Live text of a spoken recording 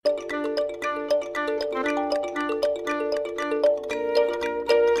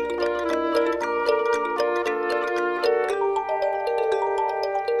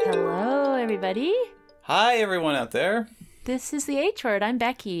everybody. Hi, everyone out there. This is the H Word. I'm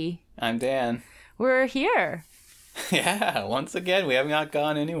Becky. I'm Dan. We're here. Yeah, once again, we have not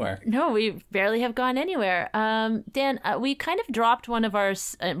gone anywhere. No, we barely have gone anywhere. Dan, we kind of dropped one of our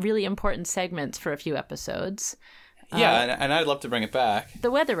really important segments for a few episodes. Yeah, and I'd love to bring it back. The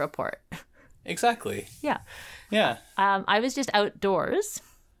weather report. Exactly. Yeah. Yeah. I was just outdoors.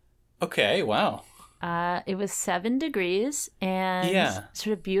 Okay, wow. It was 7 degrees and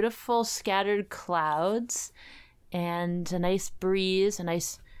sort of beautiful scattered clouds and a nice breeze, a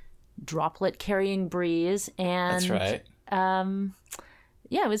nice droplet carrying breeze. And that's right.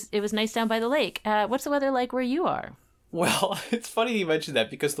 Yeah, it was nice down by the lake. What's the weather like where you are? Well, it's funny you mentioned that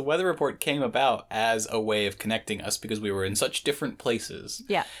because the weather report came about as a way of connecting us because we were in such different places.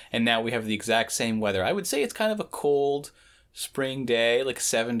 Yeah. And now we have the exact same weather. I would say it's kind of a cold spring day, like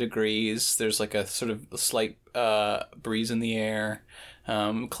 7 degrees. There's like a sort of a slight breeze in the air,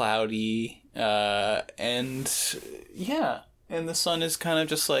 cloudy, and the sun is kind of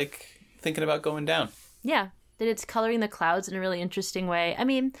just like thinking about going down. Yeah, that it's coloring the clouds in a really interesting way. I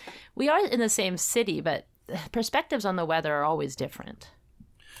mean, we are in the same city, but perspectives on the weather are always different.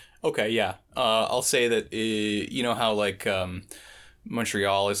 Okay, yeah. I'll say that, you know how like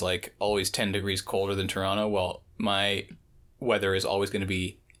Montreal is like always 10 degrees colder than Toronto? Well, my weather is always going to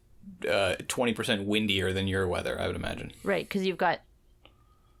be 20% windier than your weather, I would imagine. Right, because you've got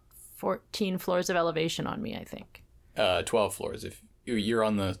 14 floors of elevation on me, I think. 12 floors. If you're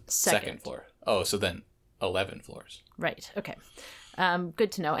on the second floor. Oh, so then 11 floors. Right, okay.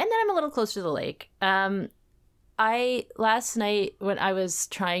 Good to know. And then I'm a little closer to the lake. Last night, when I was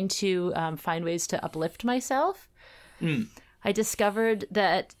trying to find ways to uplift myself, I discovered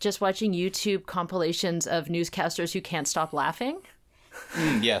that just watching YouTube compilations of newscasters who can't stop laughing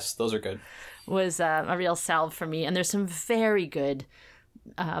yes, those are good. Was a real salve for me. And there's some very good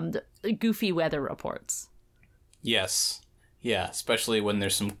goofy weather reports. Yes. Yeah, especially when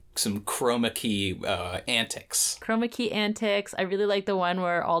there's some chroma key antics. Chroma key antics. I really like the one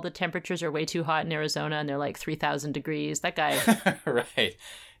where all the temperatures are way too hot in Arizona and they're like 3,000 degrees. That guy. Right.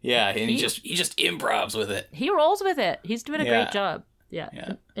 Yeah, and he just improvs with it. He rolls with it. He's doing a great job. Yeah.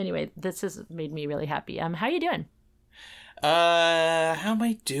 Anyway, this has made me really happy. How are you doing? How am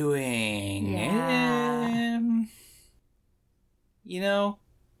I doing? Yeah. Yeah.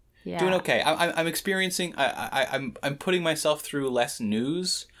 Doing okay. I'm experiencing. I'm putting myself through less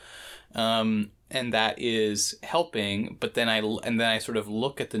news, and that is helping. But then I sort of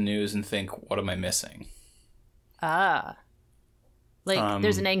look at the news and think, what am I missing? Like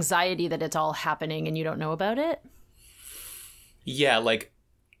there's an anxiety that it's all happening and you don't know about it. Yeah, like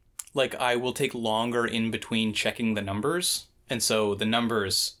I will take longer in between checking the numbers, and so the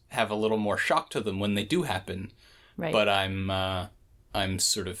numbers have a little more shock to them when they do happen. Right. But I'm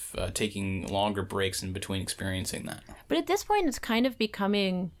sort of taking longer breaks in between experiencing that. But at this point, it's kind of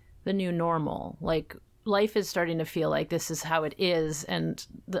becoming the new normal. Like, life is starting to feel like this is how it is. And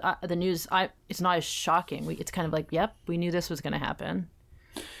the news, it's not as shocking. It's kind of like, yep, we knew this was going to happen.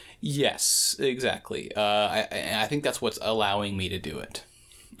 Yes, exactly. I think that's what's allowing me to do it.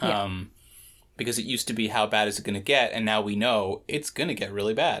 Yeah. Because it used to be how bad is it going to get? And now we know it's going to get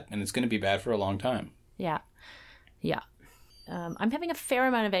really bad. And it's going to be bad for a long time. Yeah. Yeah. I'm having a fair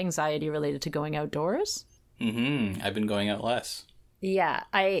amount of anxiety related to going outdoors. Mm-hmm. I've been going out less. Yeah,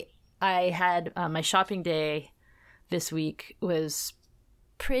 I had my shopping day this week was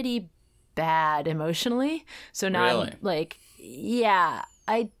pretty bad emotionally. So now really? I'm like, yeah,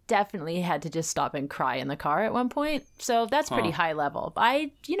 I definitely had to just stop and cry in the car at one point. So that's pretty high level.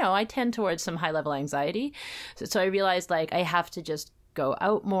 I tend towards some high level anxiety. So I realized like I have to just go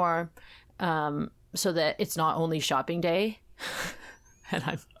out more so that it's not only shopping day.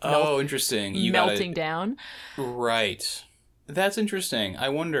 And I'm interesting. Melting down. Right. That's interesting. I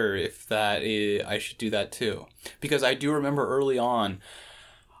wonder if I should do that too. Because I do remember early on,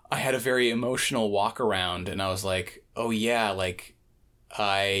 I had a very emotional walk around and I was like, oh yeah, like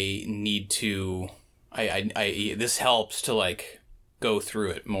I need to, this helps to like go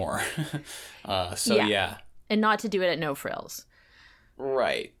through it more. Yeah. And not to do it at no frills.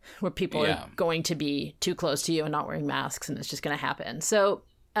 Right. Where people are going to be too close to you and not wearing masks and it's just going to happen. So,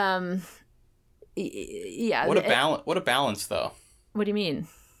 yeah. What a balance though. What do you mean?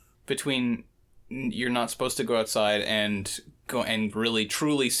 Between you're not supposed to go outside and really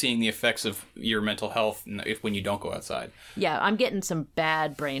truly seeing the effects of your mental health when you don't go outside. Yeah, I'm getting some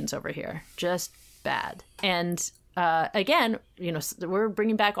bad brains over here. Just bad. And again, we're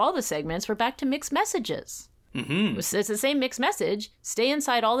bringing back all the segments. We're back to mixed messages. Mm-hmm. It's the same mixed message. Stay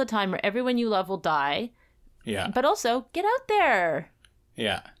inside all the time or everyone you love will die. Yeah. But also, get out there.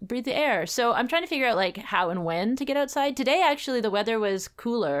 Yeah. breathe the air. So I'm trying to figure out like how and when to get outside. Today, actually, the weather was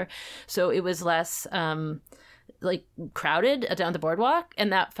cooler, so it was less like crowded down the boardwalk,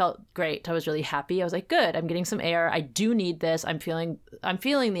 and that felt great. I was really happy. I was like, good, I'm getting some air. I do need this. I'm feeling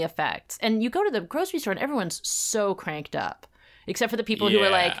the effects. And you go to the grocery store and everyone's so cranked up, except for the people who are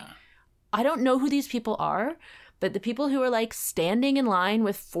like, I don't know who these people are, but the people who are like standing in line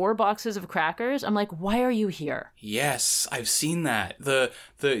with 4 boxes of crackers, I'm like, why are you here? Yes, I've seen that. Like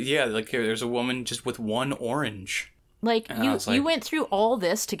there's a woman just with 1 orange. Like you went through all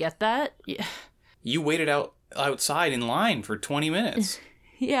this to get that? Yeah. You waited outside in line for 20 minutes.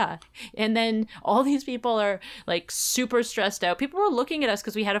 Yeah. And then all these people are like super stressed out. People were looking at us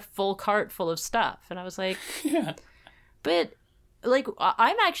because we had a full cart full of stuff. And I was like, yeah. But like,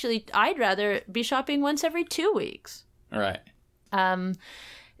 I'd rather be shopping once every 2 weeks. Right. And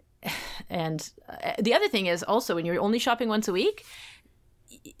the other thing is also when you're only shopping once a week,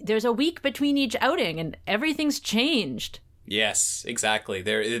 there's a week between each outing and everything's changed. Yes, exactly.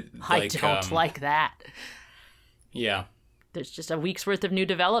 I don't like that. Yeah. There's just a week's worth of new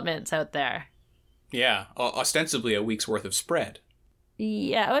developments out there. Yeah. Ostensibly a week's worth of spread.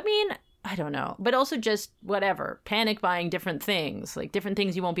 Yeah. I mean, I don't know. But also just whatever. Panic buying different things. Like different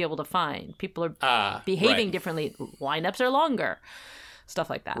things you won't be able to find. People are behaving differently. Lineups are longer. Stuff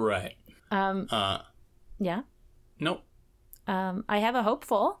like that. Right. Yeah? Nope. I have a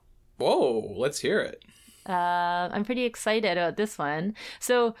hopeful. Whoa. Let's hear it. I'm pretty excited about this one.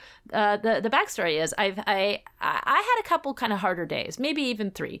 So the backstory is I had a couple kind of harder days, maybe even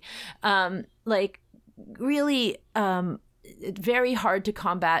 3. Like really very hard to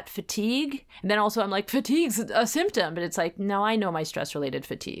combat fatigue. And then also I'm like, fatigue's a symptom, but it's like, no, I know my stress related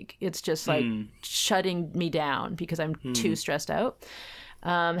fatigue. It's just like shutting me down because I'm too stressed out.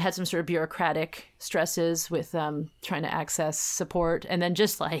 Had some sort of bureaucratic stresses with trying to access support, and then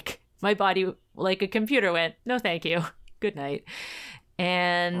just like my body, like a computer, went, no, thank you. Good night.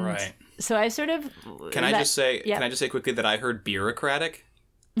 And so I sort of... Can I just say quickly that I heard bureaucratic?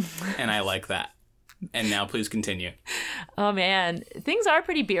 And I like that. And now please continue. Oh, man. Things are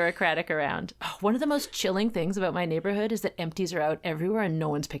pretty bureaucratic around. Oh, one of the most chilling things about my neighborhood is that empties are out everywhere and no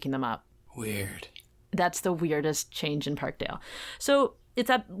one's picking them up. Weird. That's the weirdest change in Parkdale. So it's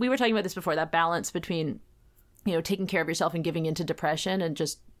that we were talking about this before, that balance between, taking care of yourself and giving into depression and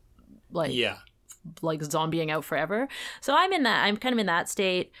just like zombieing out forever. So I'm kind of in that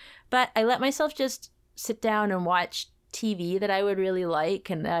state, but I let myself just sit down and watch TV that I would really like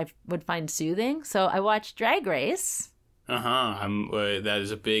and that I would find soothing. So I watched Drag Race. That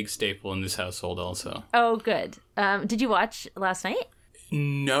is a big staple in this household also. Oh, good. Did you watch last night?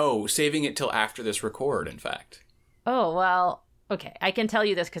 No, saving it till after this record, in fact. Oh, well, okay. I can tell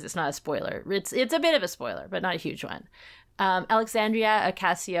you this because it's not a spoiler. It's a bit of a spoiler, but not a huge one. Alexandria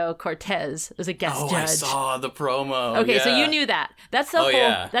Ocasio-Cortez was a guest judge. I saw the promo. Okay, so you knew that. That's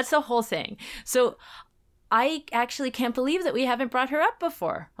the whole thing. So I actually can't believe that we haven't brought her up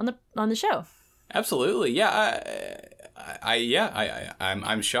before on the show. Absolutely. Yeah.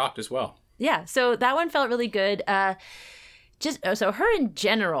 I'm shocked as well. Yeah. So that one felt really good. So her in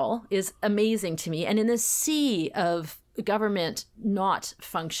general is amazing to me. And in this sea of government not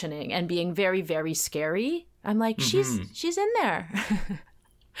functioning and being very, very scary, I'm like, she's in there.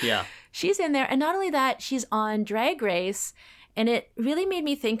 Yeah. She's in there. And not only that, she's on Drag Race. And it really made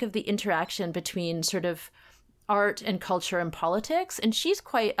me think of the interaction between sort of art and culture and politics. And she's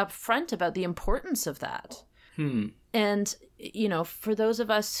quite upfront about the importance of that. And, for those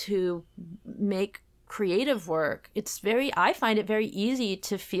of us who make creative work, I find it very easy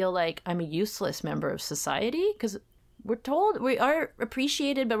to feel like I'm a useless member of society because we're told we are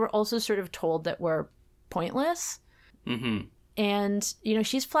appreciated, but we're also sort of told that we're pointless. And,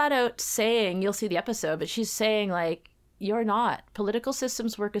 she's flat out saying, you'll see the episode, but she's saying like, you're not. Political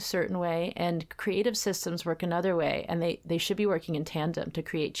systems work a certain way and creative systems work another way. And they should be working in tandem to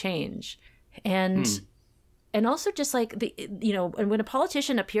create change. And also just like and when a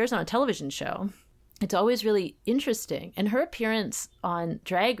politician appears on a television show, it's always really interesting. And her appearance on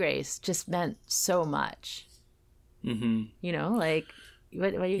Drag Race just meant so much. Like,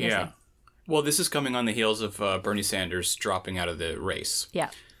 what are you going to say? Well, this is coming on the heels of Bernie Sanders dropping out of the race. Yeah.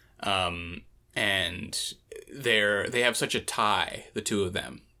 And they have such a tie, the two of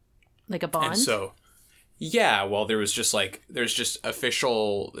them. Like a bond? And so, yeah, well, there's just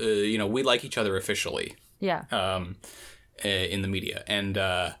official, we like each other officially. Yeah. In the media. And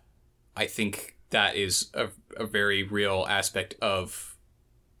I think that is a very real aspect of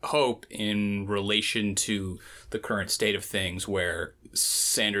hope in relation to the current state of things where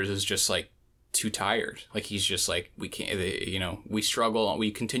Sanders is just like too tired. Like, he's just like, we can't, we struggle,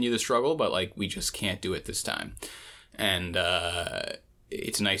 we continue the struggle, but like, we just can't do it this time. And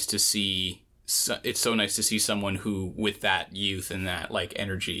it's nice to see, it's so nice to see someone who, with that youth and that like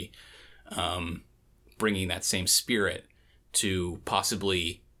energy, bringing that same spirit to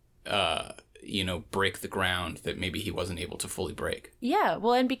possibly, break the ground that maybe he wasn't able to fully break. Yeah,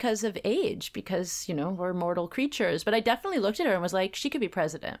 well, and because of age, because, we're mortal creatures. But I definitely looked at her and was like, she could be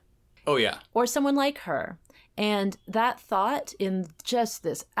president. Oh, yeah. Or someone like her. And that thought, in just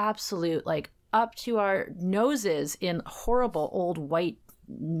this absolute, like, up to our noses in horrible old white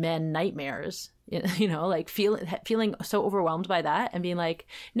men nightmares, like feeling so overwhelmed by that and being like,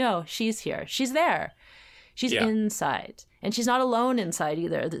 no, she's here. She's there. She's inside. And she's not alone inside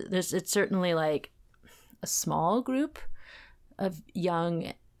either. It's certainly like a small group of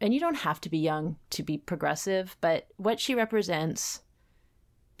young, and you don't have to be young to be progressive, but what she represents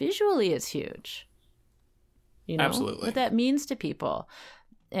visually is huge. Absolutely. What that means to people.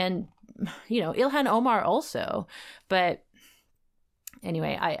 And, Ilhan Omar also. But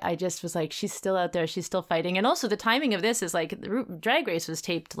anyway, I just was like, she's still out there. She's still fighting. And also the timing of this is like, the Drag Race was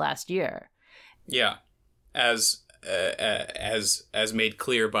taped last year. Yeah. As made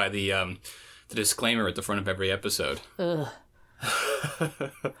clear by the disclaimer at the front of every episode. Ugh.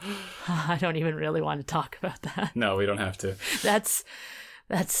 I don't even really want to talk about that. No, we don't have to. That's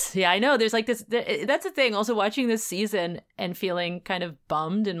I know. There's like this. That's the thing. Also, watching this season and feeling kind of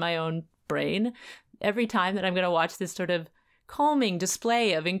bummed in my own brain every time that I'm going to watch this sort of calming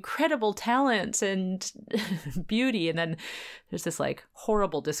display of incredible talent and beauty, and then there's this like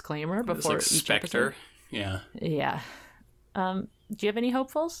horrible disclaimer before like each Spectre. episode. Yeah. Yeah. Do you have any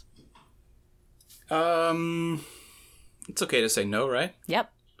hopefuls? It's okay to say no, right? Yep.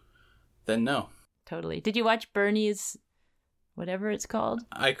 Then no. Totally. Did you watch Bernie's, whatever it's called?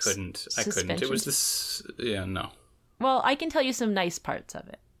 I couldn't. It was this. Yeah, no. Well, I can tell you some nice parts of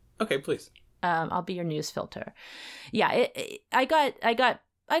it. Okay, please. I'll be your news filter. Yeah, I got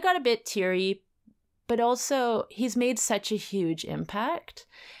a bit teary, but also he's made such a huge impact.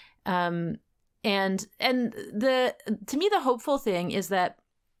 And to me, the hopeful thing is that,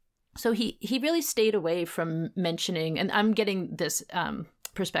 so he really stayed away from mentioning, and I'm getting this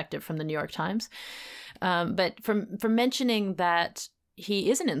perspective from the New York Times, but from mentioning that he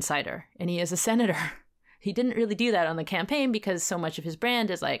is an insider and he is a senator. He didn't really do that on the campaign because so much of his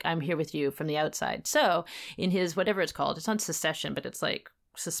brand is like, I'm here with you from the outside. So in his, whatever it's called, it's not secession, but it's like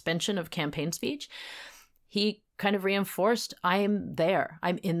suspension of campaign speech, he kind of reinforced, I'm there,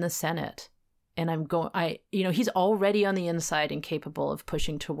 I'm in the Senate. And he's already on the inside and capable of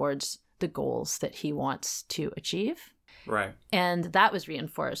pushing towards the goals that he wants to achieve. Right. And that was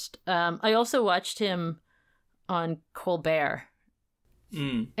reinforced. I also watched him on Colbert,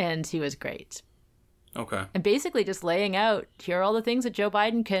 and he was great. Okay. And basically just laying out, here are all the things that Joe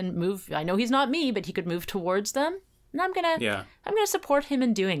Biden can move. I know he's not me, but he could move towards them. And I'm gonna support him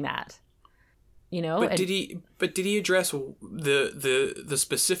in doing that. But did he address the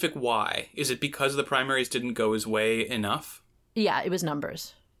specific why? Is it because the primaries didn't go his way enough? Yeah, it was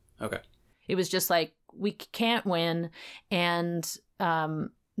numbers. Okay. It was just like, we can't win. And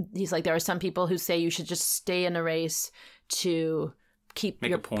he's like, there are some people who say you should just stay in a race to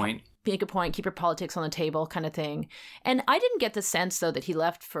make a point, keep your politics on the table kind of thing. And I didn't get the sense, though, that he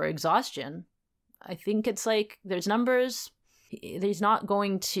left for exhaustion. I think it's like, there's numbers. He's not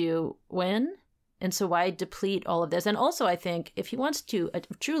going to win. And so why deplete all of this? And also, I think if he wants to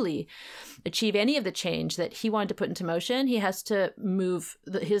truly achieve any of the change that he wanted to put into motion, he has to move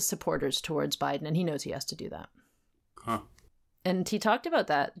his supporters towards Biden. And he knows he has to do that. Huh. And he talked about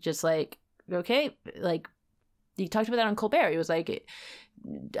that, just like, okay, like, he talked about that on Colbert. He was like,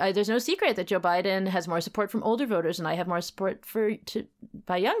 there's no secret that Joe Biden has more support from older voters and I have more support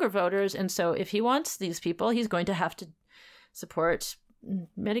by younger voters. And so if he wants these people, he's going to have to support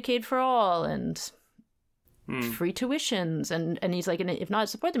Medicaid for all and free tuitions. And he's like, and if not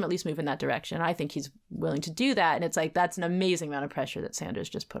support them, at least move in that direction. I think he's willing to do that. And it's like, that's an amazing amount of pressure that Sanders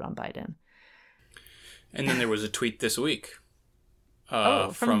just put on Biden. And then there was a tweet this week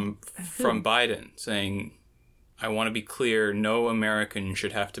from Biden saying, I want to be clear, no American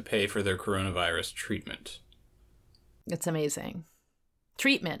should have to pay for their coronavirus treatment. It's amazing.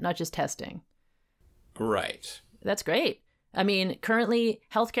 Treatment, not just testing. Right. That's great. I mean, currently,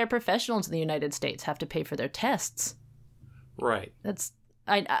 healthcare professionals in the United States have to pay for their tests. Right. That's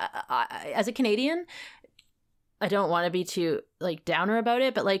I as a Canadian, I don't want to be too like downer about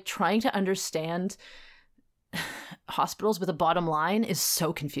it, but like trying to understand hospitals with a bottom line is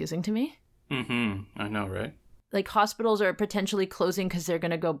so confusing to me. Mm-hmm. I know, right? like hospitals are potentially closing because they're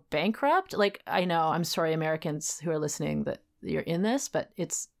going to go bankrupt. Like, I know, I'm sorry, Americans who are listening, that you're in this, but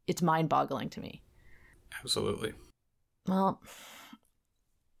it's mind-boggling to me. Absolutely. Well,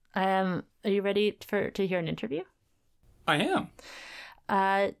 are you ready to hear an interview? I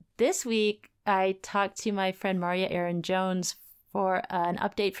am. This week, I talked to my friend Marya Errin Jones for an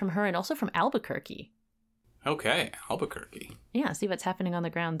update from her and also from Albuquerque. Okay, Albuquerque. Yeah, see what's happening on the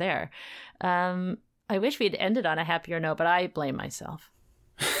ground there. I wish we'd ended on a happier note, but I blame myself.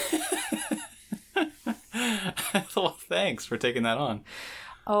 Well, thanks for taking that on.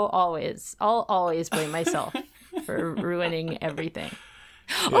 Oh, always. I'll always blame myself for ruining everything.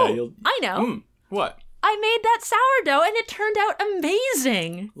 Yeah, I know. What? I made that sourdough and it turned out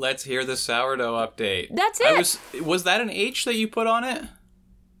amazing. Let's hear the sourdough update. That's it. Was that an H that you put on it?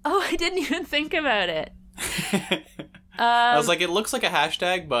 Oh, I didn't even think about it. I was like, it looks like a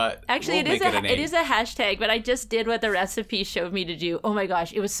hashtag, but actually, it is a hashtag. But I just did what the recipe showed me to do. Oh my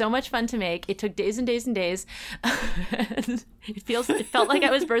gosh, it was so much fun to make. It took days and days and days. It felt like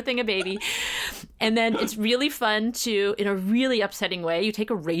I was birthing a baby. And then it's really fun to, in a really upsetting way, you take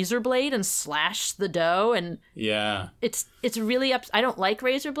a razor blade and slash the dough, and yeah, it's really I don't like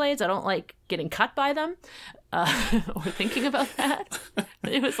razor blades. I don't like getting cut by them. Or thinking about that.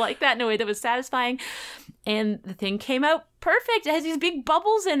 It was like that in a way that was satisfying. And the thing came out perfect. It has these big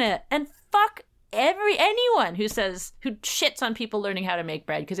bubbles in it. And fuck anyone who shits on people learning how to make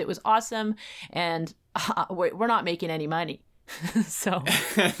bread, because it was awesome. And we're not making any money. So.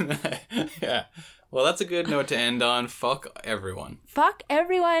 Yeah. Well, that's a good note to end on. Fuck everyone. Fuck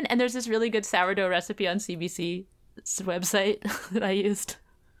everyone. And there's this really good sourdough recipe on CBC's website that I used.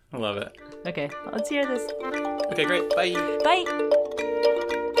 I love it. Okay, let's hear this. Okay, great. Bye. Bye.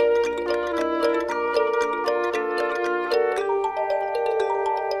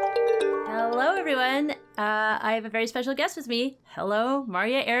 Hello, everyone. I have a very special guest with me. Hello,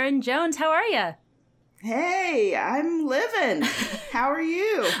 Marya Errin Jones. How are you? Hey, I'm living. How are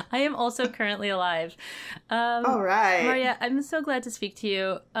you? I am also currently alive. All right. Marya, I'm so glad to speak to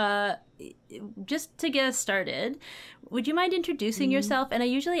you. Just to get us started, would you mind introducing yourself? And I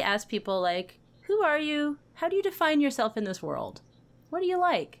usually ask people, like, who are you? How do you define yourself in this world? What do you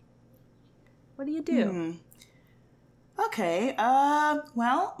like? What do you do? Okay.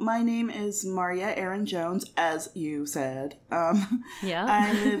 Well, my name is Marya Errin Jones, as you said. Yeah.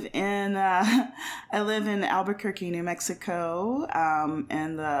 I live in Albuquerque, New Mexico,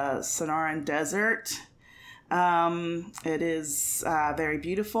 in the Sonoran Desert. It is very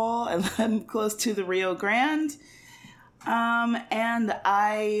beautiful. I'm close to the Rio Grande. And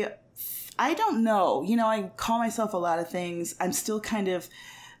I don't know. You know, I call myself a lot of things. I'm still kind of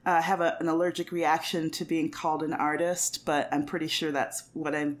have an allergic reaction to being called an artist, but I'm pretty sure that's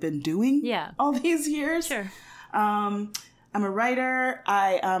what I've been doing all these years. Sure. I'm a writer.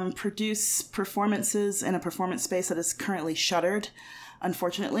 I produce performances in a performance space that is currently shuttered,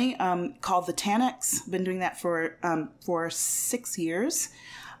 unfortunately, called the Tannex. Been doing that for 6 years.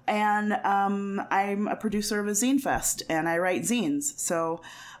 And I'm a producer of a zine fest, and I write zines. So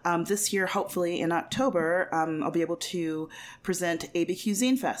this year, hopefully in October, I'll be able to present ABQ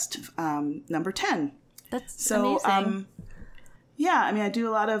Zine Fest number 10. That's amazing. Yeah, I mean, I do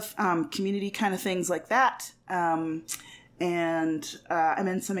a lot of community kind of things like that. And I'm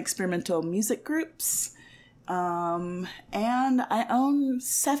in some experimental music groups. And I own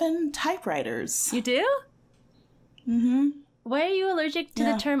 7 typewriters. You do? Mm-hmm. Why are you allergic to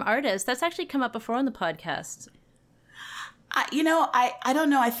the term artist? That's actually come up before on the podcast. I don't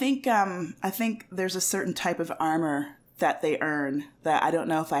know. I think there's a certain type of armor that they earn that I don't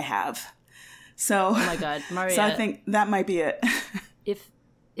know if I have. So, oh my God, Marya. So I think that might be it. If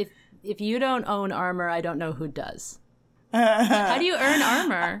you don't own armor, I don't know who does. How do you earn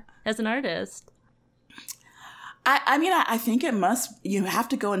armor as an artist? I think you have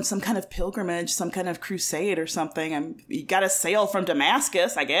to go in some kind of pilgrimage, some kind of crusade or something. You got to sail from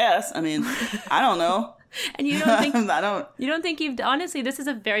Damascus, I guess. I mean, I don't know. And you don't think, you don't think honestly, this is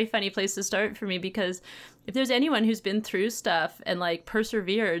a very funny place to start for me, because if there's anyone who's been through stuff and like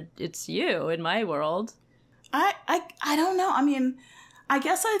persevered, it's you in my world. I don't know. I mean, I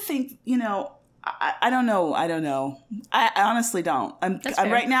guess I think, I don't know. I honestly don't.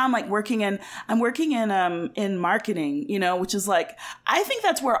 Right now I'm like working in marketing, which is like, I think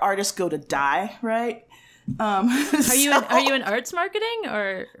that's where artists go to die, right? Are you in arts marketing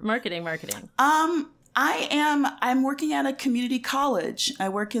or marketing? I'm working at a community college. I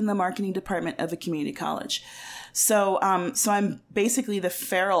work in the marketing department of a community college. So I'm basically the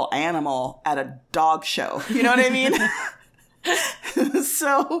feral animal at a dog show. You know what I mean?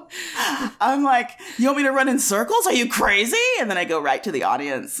 So I'm like, you want me to run in circles? Are you crazy? And then I go right to the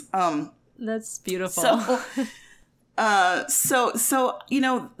audience. That's beautiful. So you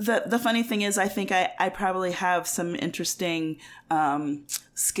know, the funny thing is, I think I probably have some interesting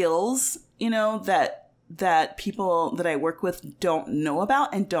skills, you know, that people that I work with don't know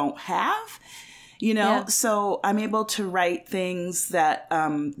about and don't have. You know, yeah. So I'm able to write things that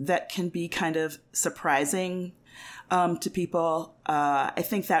that can be kind of surprising to people. I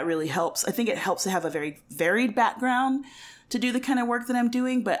think that really helps. I think it helps to have a very varied background to do the kind of work that I'm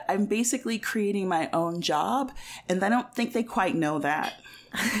doing, but I'm basically creating my own job, and I don't think they quite know that.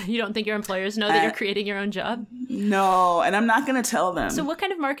 You don't think your employers know that you're creating your own job? No, and I'm not going to tell them. So what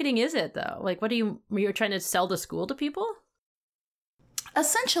kind of marketing is it, though? Like, you're trying to sell the school to people?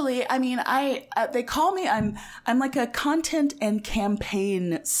 Essentially, I mean, they call me, I'm like a content and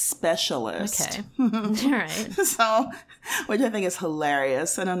campaign specialist. Okay. All right. So, which I think is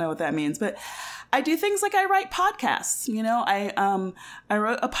hilarious. I don't know what that means, but I do things like I write podcasts. You know, I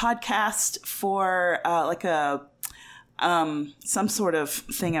wrote a podcast for like a some sort of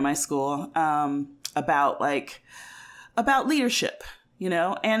thing at my school about leadership. You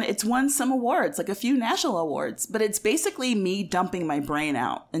know, and it's won some awards, like a few national awards, but it's basically me dumping my brain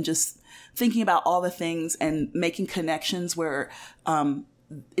out and just thinking about all the things and making connections where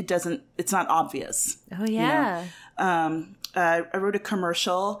it's not obvious. Oh, yeah. You know? I wrote a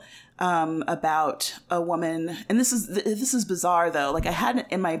commercial about a woman, and this is bizarre though. Like I had it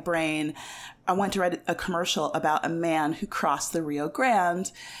in my brain. I wanted to write a commercial about a man who crossed the Rio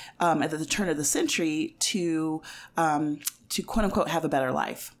Grande at the turn of the century to quote unquote have a better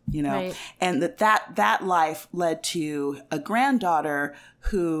life, you know, right. And that life led to a granddaughter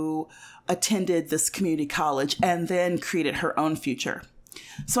who attended this community college and then created her own future.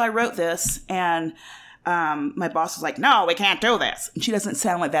 So I wrote this, and my boss was like, "No, we can't do this." And she doesn't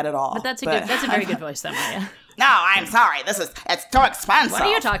sound like that at all. But that's a very good voice, though, Marya. No, I'm sorry. It's too expensive. What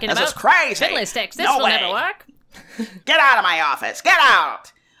are you talking about? This is crazy. Fiddlesticks. This will never work. Get out of my office. Get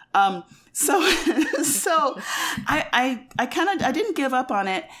out. So I didn't give up on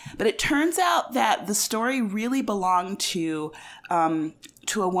it, but it turns out that the story really belonged to a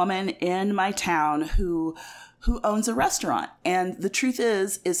woman in my town who owns a restaurant. And the truth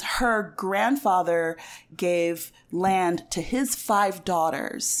is her grandfather gave land to his 5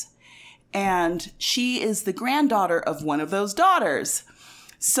 daughters. And she is the granddaughter of one of those daughters.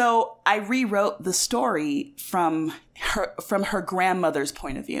 So I rewrote the story from her grandmother's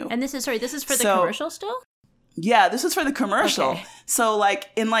point of view. And this is for the commercial still? Yeah, this is for the commercial. Okay. So like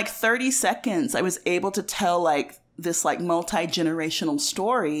in like 30 seconds, I was able to tell like this like multi-generational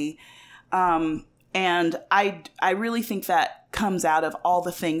story. And I really think that comes out of all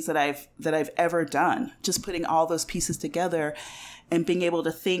the things that I've ever done. Just putting all those pieces together and being able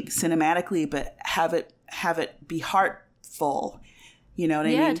to think cinematically, but have it be heartful. You know what I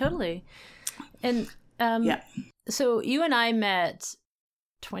mean? Yeah, totally. And yeah. So you and I met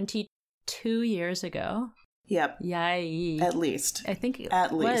 22 years ago. Yep. Yay. At least. I think it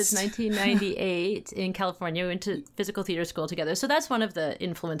was 1998 in California. We went to physical theater school together. So that's one of the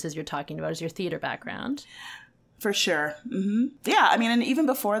influences you're talking about, is your theater background. For sure. Mm-hmm. Yeah. I mean, and even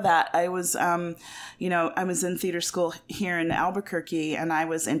before that, I was, I was in theater school here in Albuquerque, and I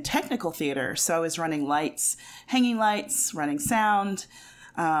was in technical theater. So I was running lights, hanging lights, running sound,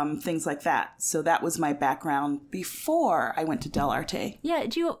 things like that. So that was my background before I went to Del Arte. Yeah.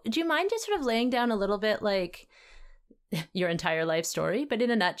 Do you mind just sort of laying down a little bit, like your entire life story, but in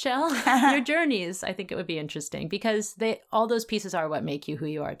a nutshell, your journeys? I think it would be interesting because all those pieces are what make you who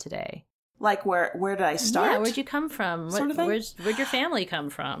you are today. Like where did I start? Yeah, where'd you come from? Sort of thing? Where'd your family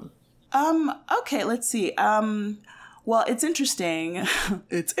come from? Okay, let's see. Well, it's interesting.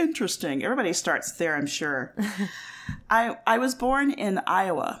 It's interesting. Everybody starts there, I'm sure. I was born in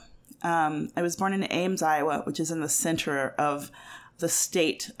Iowa. I was born in Ames, Iowa, which is in the center of the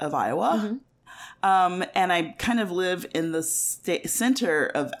state of Iowa. Mm-hmm. And I kind of live in the center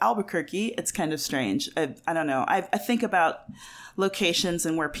of Albuquerque. It's kind of strange. I don't know. I think about locations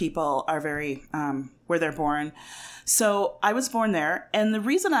and where people are very, where they're born. So I was born there. And the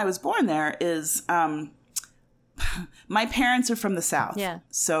reason I was born there is my parents are from the South. Yeah.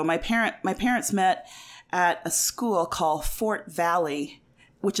 So my parents met at a school called Fort Valley,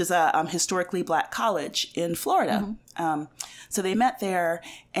 which is a historically Black college in Florida. Mm-hmm. So they met there,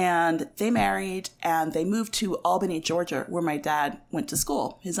 and they married, and they moved to Albany, Georgia, where my dad went to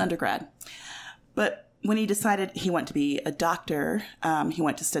school, his undergrad. But when he decided he wanted to be a doctor, he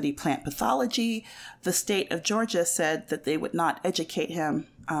went to study plant pathology. The state of Georgia said that they would not educate him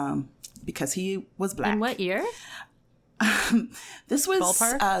because he was Black. In what year? This was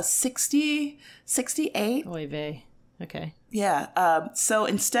Ballpark? 68. Oy vey. Okay. Yeah. So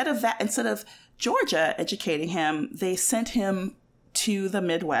instead of Georgia educating him, they sent him to the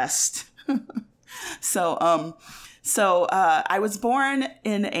Midwest. So I was born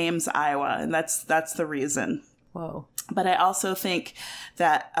in Ames, Iowa, and that's the reason. Whoa. But I also think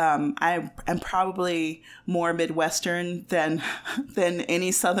that I am probably more Midwestern than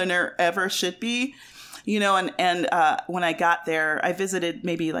any Southerner ever should be. And when I got there, I visited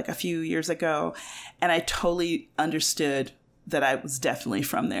maybe like a few years ago, and I totally understood that I was definitely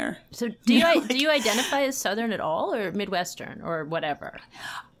from there. So do you identify as Southern at all, or Midwestern, or whatever?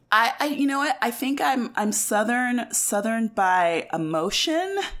 I you know what? I think I'm Southern by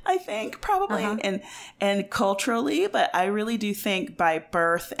emotion, I think, probably, and culturally, but I really do think by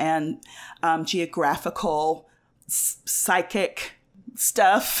birth and geographical, psychic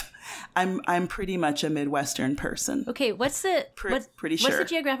stuff, I'm pretty much a Midwestern person. Okay, what's the pretty sure. What's the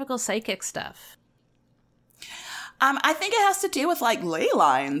geographical psychic stuff? I think it has to do with like ley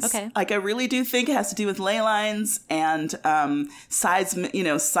lines. Okay. Like I really do think it has to do with ley lines and seismic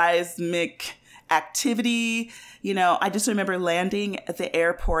activity. I just remember landing at the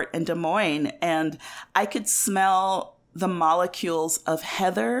airport in Des Moines, and I could smell the molecules of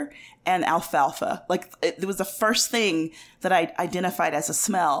heather and alfalfa. Like it was the first thing that I identified as a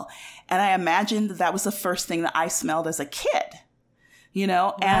smell, and I imagined that was the first thing that I smelled as a kid. And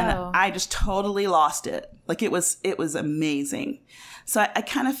I just totally lost it. Like it was amazing. So I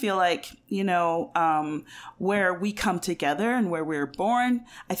kind of feel like, where we come together and where we're born,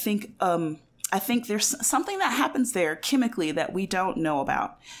 I think there's something that happens there chemically that we don't know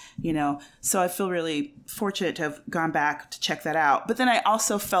about, So I feel really fortunate to have gone back to check that out. But then I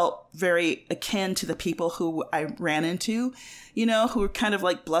also felt very akin to the people who I ran into, who were kind of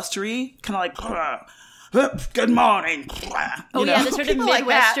like blustery, kind of like, good morning. Yeah, the sort of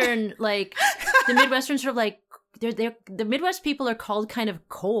Midwestern, like the Midwestern sort of like, the Midwest people are called kind of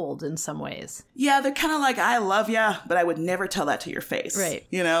cold in some ways. Yeah, they're kind of like, I love ya, but I would never tell that to your face. Right.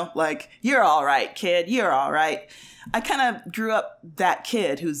 Like, you're all right, kid, you're all right. I kind of grew up that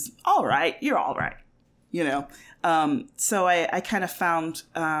kid who's all right, you're all right, So I kind of found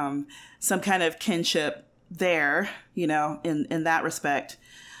some kind of kinship there, in that respect.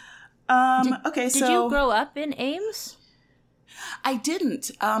 Did you grow up in Ames? I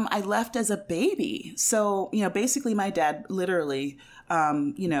didn't. I left as a baby. So, basically my dad literally,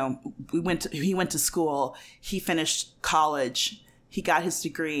 he went to school, he finished college, he got his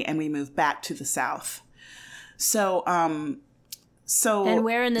degree, and we moved back to the South. So, and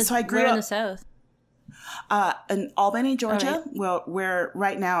where in the South? In Albany, Georgia. Right. Well, where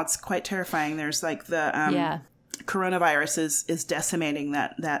right now it's quite terrifying. There's like the, coronavirus is decimating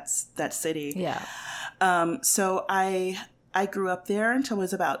that city. Yeah. So I grew up there until I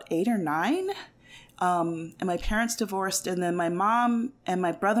was about 8 or 9. And my parents divorced, and then my mom and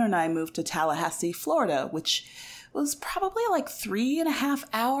my brother and I moved to Tallahassee, Florida, which was probably like 3.5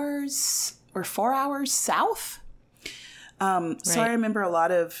 hours or 4 hours south. So I remember a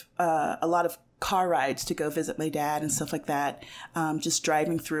lot of car rides to go visit my dad and stuff like that. Just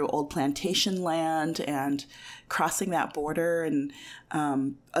driving through old plantation land and crossing that border. And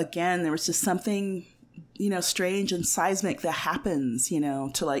again, there was just something, strange and seismic that happens,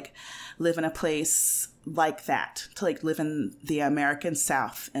 to like live in a place like that, to like live in the American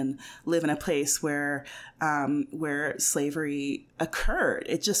South and live in a place where slavery occurred.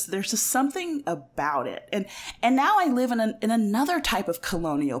 There's just something about it. And now I live in another type of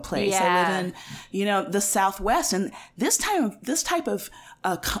colonial place. Yeah. I live in, the Southwest, and this type of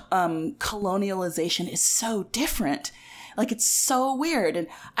colonialization is so different. Like, it's so weird. And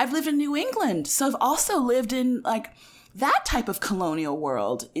I've lived in New England, so I've also lived in like that type of colonial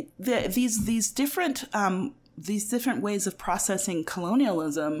world. These different ways of processing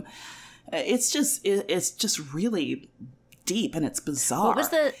colonialism. It's just really deep, and it's bizarre.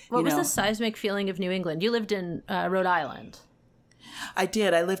 What was the seismic feeling of New England? You lived in Rhode Island. I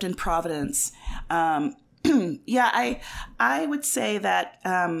did. I lived in Providence. Yeah, I would say that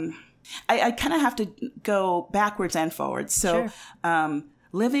I kind of have to go backwards and forwards. So sure.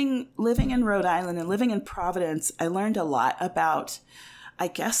 Living in Rhode Island and living in Providence, I learned a lot about, I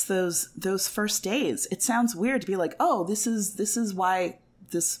guess, those first days. It sounds weird to be like, oh, this is why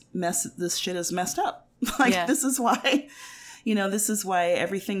this shit is messed up. Like, yeah. This is why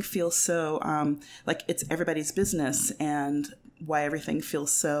everything feels so like it's everybody's business, and why everything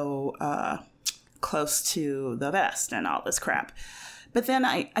feels so close to the vest and all this crap. But then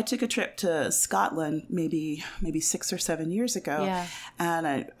I took a trip to Scotland maybe 6 or 7 years ago. Yeah. And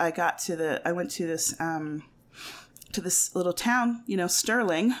I went to this to this little town,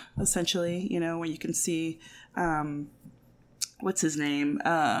 Sterling, essentially, where you can see, what's his name?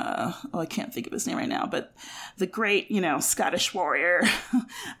 I can't think of his name right now, but the great, Scottish warrior,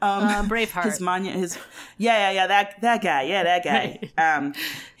 Braveheart. That guy.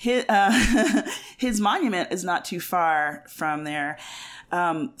 His monument is not too far from there.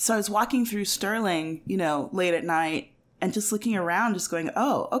 So I was walking through Sterling, late at night, and just looking around, just going,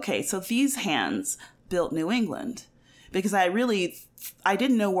 oh, okay, so these hands built New England. Because I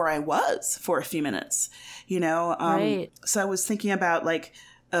didn't know where I was for a few minutes, Right. So I was thinking about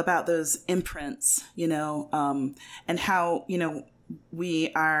those imprints, and how,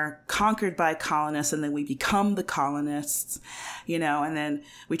 we are conquered by colonists and then we become the colonists, and then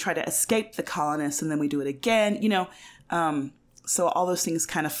we try to escape the colonists and then we do it again, so all those things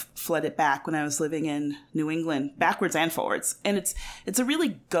kind of flooded back when I was living in New England, backwards and forwards. And it's a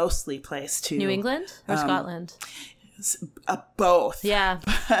really ghostly place too. New England or Scotland? Both. Yeah.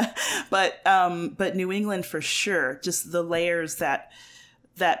 but New England for sure. Just the layers that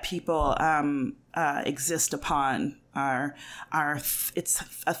people exist upon it's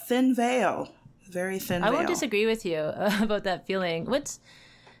a thin veil, very thin veil. I won't disagree with you about that feeling.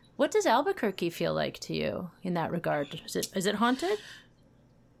 What does Albuquerque feel like to you in that regard? Is it haunted?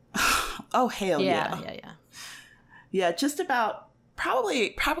 Oh, hell yeah. Yeah. Yeah, just about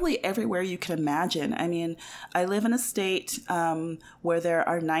probably everywhere you can imagine. I mean, I live in a state where there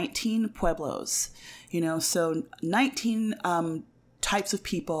are 19 pueblos, so 19 types of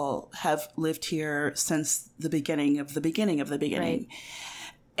people have lived here since the beginning of the beginning of the beginning. Right.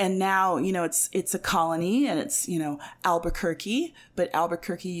 And now, it's a colony and it's, Albuquerque, but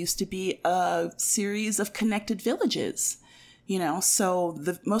Albuquerque used to be a series of connected villages, so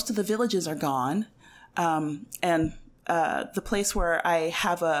most of the villages are gone. And the place where I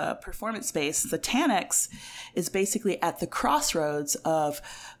have a performance space, the Tanix, is basically at the crossroads of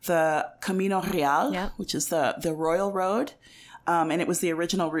the Camino Real, which is the Royal Road. And it was the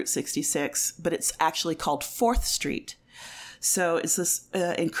original Route 66, but it's actually called 4th Street. So it's this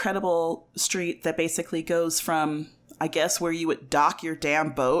incredible street that basically goes from, I guess, where you would dock your damn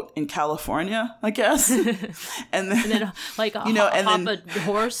boat in California, I guess. and then like hop a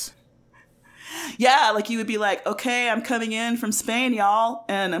horse. Yeah, like you would be like, okay, I'm coming in from Spain, y'all,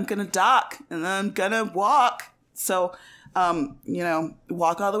 and I'm going to dock and then I'm going to walk. So,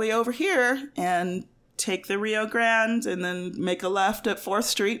 walk all the way over here and take the Rio Grande and then make a left at 4th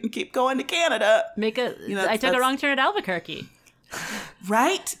Street and keep going to Canada. I took a wrong turn at Albuquerque.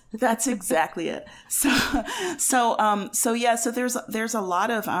 Right? That's exactly it. So there's a lot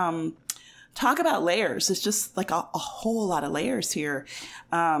of talk about layers. It's just like a whole lot of layers here.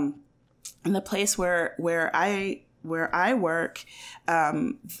 In the place where I work,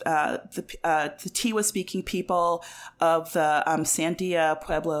 the Tiwa-speaking people of the Sandia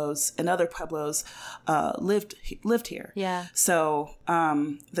Pueblos and other Pueblos lived here. Yeah. So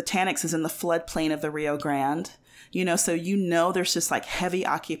the Tanix is in the floodplain of the Rio Grande. So there's just like heavy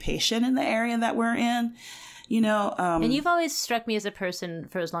occupation in the area that we're in. And you've always struck me as a person,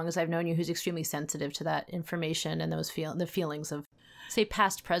 for as long as I've known you, who's extremely sensitive to that information and the feelings of, say,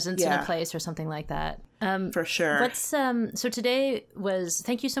 past presence in a place or something like that. For sure. So today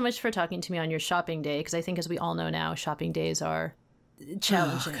thank you so much for talking to me on your shopping day, because I think, as we all know now, shopping days are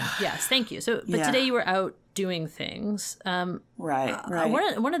challenging. Oh, yes, thank you. But today you were out doing things. Right.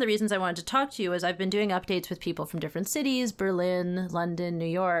 One of the reasons I wanted to talk to you is I've been doing updates with people from different cities, Berlin, London, New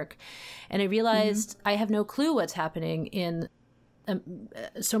York, and I realized I have no clue what's happening in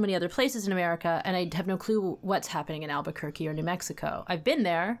so many other places in America, and I have no clue what's happening in Albuquerque or New Mexico. I've been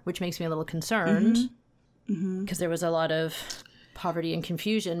there, which makes me a little concerned because there was a lot of poverty and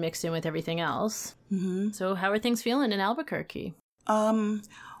confusion mixed in with everything else. So how are things feeling in Albuquerque?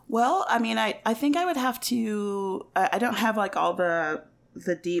 Well, I mean, I think I would have to, I don't have like all the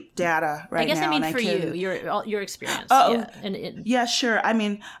deep data right now. I guess I mean for you, your experience. Yeah, sure. I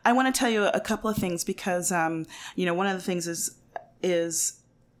mean, I want to tell you a couple of things because, one of the things is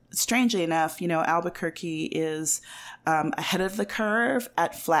strangely enough, Albuquerque is ahead of the curve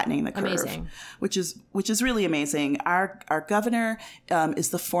at flattening the curve. Amazing. Which is really amazing. Our governor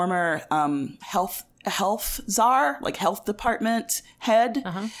is the former health czar, like health department head,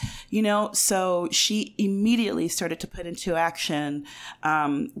 so she immediately started to put into action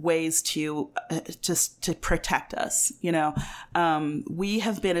ways to just to protect us. We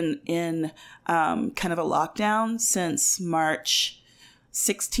have been in kind of a lockdown since March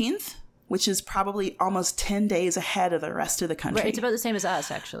 16th, which is probably almost 10 days ahead of the rest of the country. Right, it's about the same as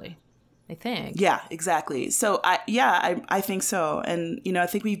us, actually. I think. Yeah, exactly. So I think so. And, I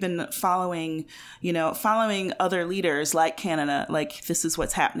think we've been following other leaders like Canada, like this is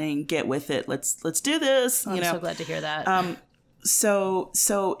what's happening. Get with it. Let's do this. I'm so glad to hear that. So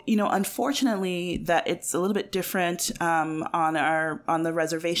unfortunately that it's a little bit different on the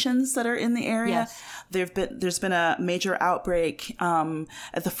reservations that are in the area. Yes. There's been a major outbreak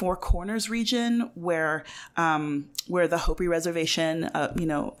at the Four Corners region where the Hopi Reservation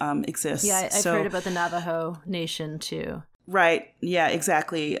exists. Yeah, I've heard about the Navajo Nation too. Right. Yeah,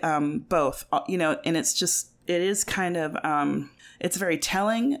 exactly. Both. And it is kind of it's very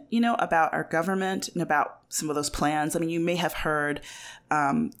telling, about our government and about some of those plans. I mean, you may have heard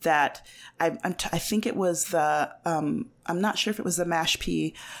that I think it was I'm not sure if it was the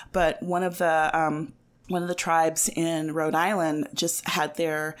Mashpee, but one of the tribes in Rhode Island just had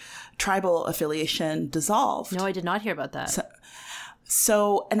their tribal affiliation dissolved. No, I did not hear about that.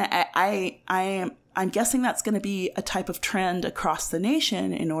 So and I'm guessing that's going to be a type of trend across the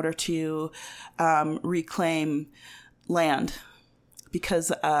nation in order to reclaim land.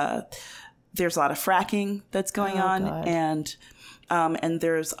 Because there's a lot of fracking that's going on, God. and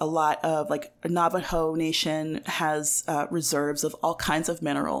there's a lot of like Navajo Nation has reserves of all kinds of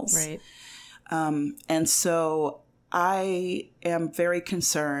minerals, right? And so I am very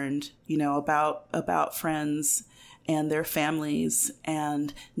concerned, about friends and their families,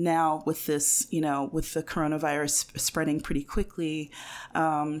 and now with this, with the coronavirus spreading pretty quickly,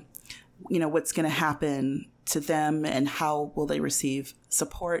 what's going to happen to them and how will they receive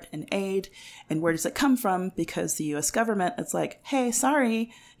support and aid and where does it come from? Because the U.S. government is like, hey,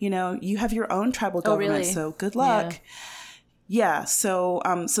 sorry, you have your own tribal government, really? So good luck. Yeah. So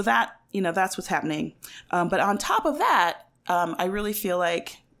that, that's what's happening. But on top of that, I really feel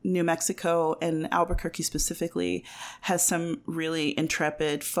like New Mexico and Albuquerque specifically has some really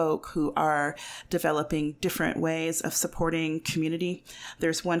intrepid folk who are developing different ways of supporting community.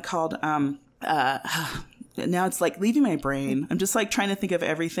 There's one called, now it's like leaving my brain. I'm just like trying to think of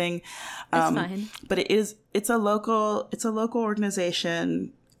everything. That's fine. But it's a local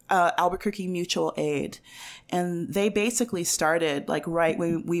organization, Albuquerque Mutual Aid. And they basically started like right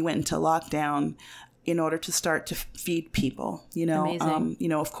when we went into lockdown in order to start to feed people,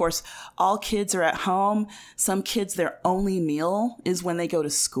 Amazing. Of course, all kids are at home. Some kids, their only meal is when they go to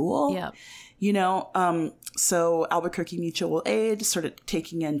school. Yeah. So Albuquerque Mutual Aid started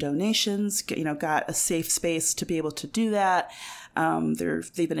taking in donations, got a safe space to be able to do that.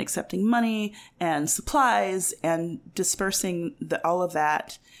 They've been accepting money and supplies and dispersing all of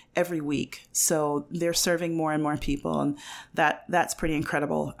that every week. So they're serving more and more people, and that's pretty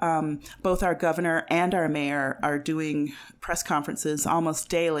incredible. Both our governor and our mayor are doing press conferences almost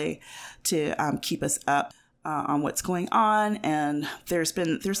daily to keep us up on what's going on. And there's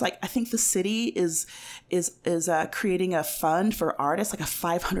like, I think the city is creating a fund for artists, like a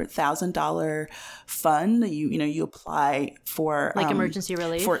 $500,000 fund that you apply for, like emergency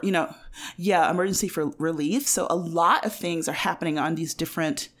relief for, emergency for relief. So a lot of things are happening on these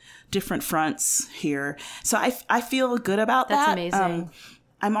different fronts here. So I feel good about that. That's amazing.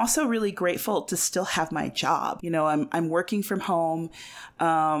 I'm also really grateful to still have my job. I'm working from home.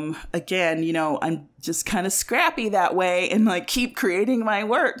 Again, I'm just kind of scrappy that way and like keep creating my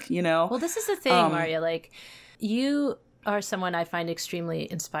work, Well, this is the thing, Marya, like you are someone I find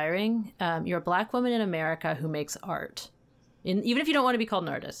extremely inspiring. You're a Black woman in America who makes art, even if you don't want to be called an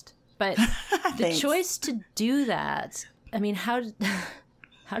artist. But the choice to do that, I mean, how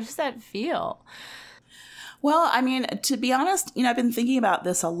does that feel? Well, I mean, to be honest, I've been thinking about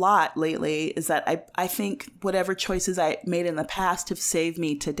this a lot lately, is that I think whatever choices I made in the past have saved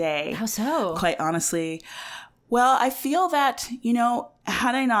me today. How so? Quite honestly. Well, I feel that,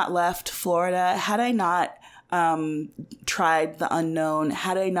 had I not left Florida, had I not tried the unknown,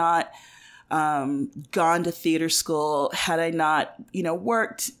 had I not gone to theater school, had I not,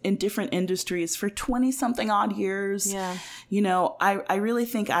 worked in different industries for 20-something odd years, I really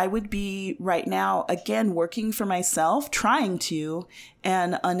think I would be right now, again, working for myself, trying to,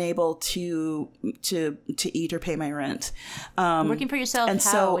 and unable to eat or pay my rent. Working for yourself, and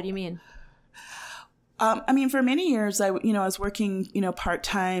how? So, what do you mean? I mean, for many years, I was working,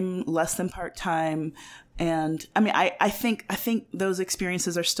 part-time, less than part-time. And I mean, I think those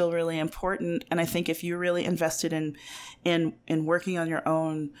experiences are still really important. And I think if you're really invested in working on your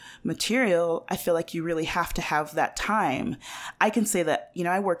own material, I feel like you really have to have that time. I can say that,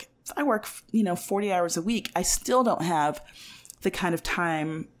 I work 40 hours a week. I still don't have the kind of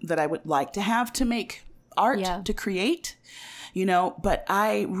time that I would like to have to make art, to create, but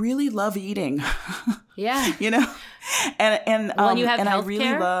I really love eating. Yeah. And you have and I healthcare?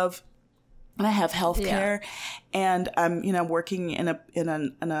 really love. and I have healthcare, and I'm, working in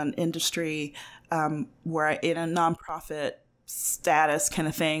an industry where in a nonprofit status kind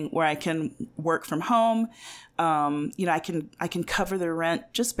of thing where I can work from home. I can cover the rent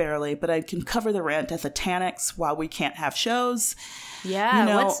just barely, but I can cover the rent at the Tanix while we can't have shows.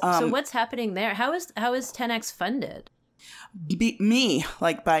 Yeah. So what's happening there? How is Tanix funded? By me,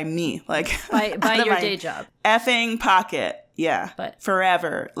 like by your day job, effing pocket. Yeah. But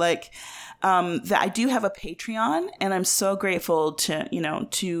forever. Like, I do have a Patreon, and I'm so grateful to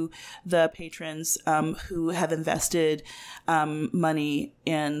the patrons who have invested money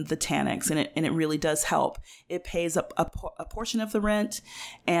in the Tanix, and it really does help. It pays up a portion of the rent,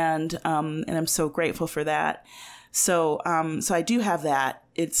 and I'm so grateful for that. So I do have that.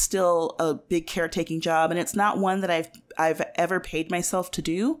 It's still a big caretaking job, and it's not one that I've ever paid myself to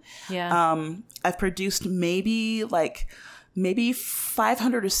do. Yeah. I've produced maybe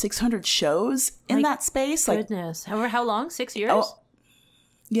 500 or 600 shows in that space. Goodness. How long? 6 years? Oh,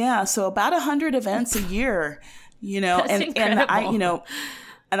 yeah. So about 100 events a year, That's and incredible.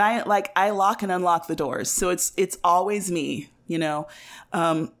 I lock and unlock the doors. So it's always me,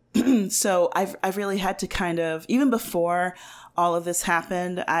 So I've really had to kind of, even before all of this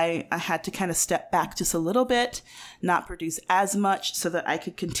happened, I had to kind of step back just a little bit, not produce as much so that I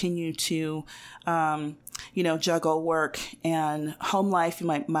could continue to, juggle work and home life.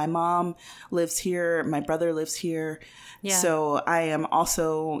 My mom lives here. My brother lives here. Yeah. So I am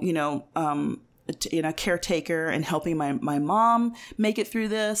also, caretaker and helping my mom make it through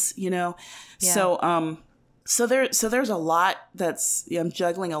this, Yeah. So there's a lot I'm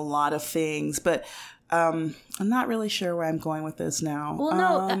juggling a lot of things, but I'm not really sure where I'm going with this now. Well,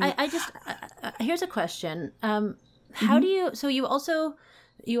 no, I just here's a question. How do you? So you also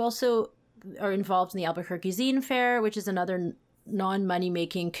are involved in the Albuquerque Zine Fair, which is another non-money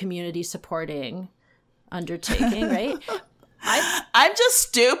making, community supporting undertaking, right? I'm just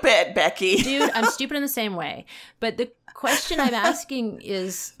stupid, Becky. Dude, I'm stupid in the same way. But the question I'm asking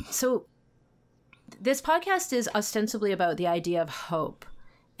is, so this podcast is ostensibly about the idea of hope.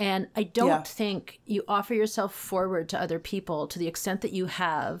 And I don't think you offer yourself forward to other people to the extent that you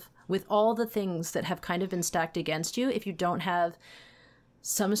have with all the things that have kind of been stacked against you if you don't have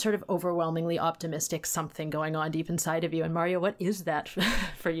some sort of overwhelmingly optimistic something going on deep inside of you. And Marya, what is that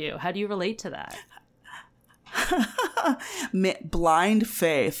for you? How do you relate to that? Blind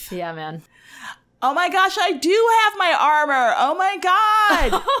faith. Yeah, man. Oh my gosh, I do have my armor. Oh my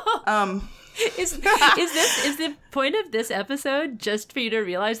God. Is the point of this episode just for you to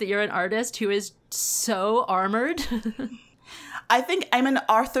realize that you're an artist who is so armored? I think I'm an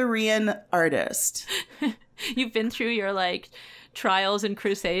Arthurian artist. You've been through your trials and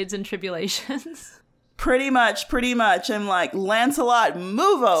crusades and tribulations. Pretty much. I'm like, Lancelot,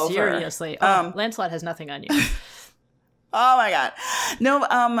 move over. Seriously. Lancelot has nothing on you. Oh my God. No,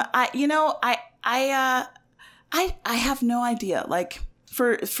 I have no idea. Like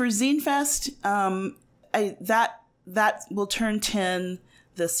for Zine Fest, that will turn 10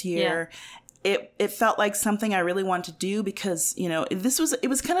 this year. Yeah. It felt like something I really wanted to do because, it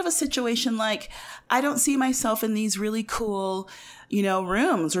was kind of a situation like I don't see myself in these really cool,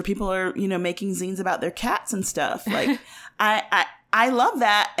 rooms where people are, making zines about their cats and stuff. Like I love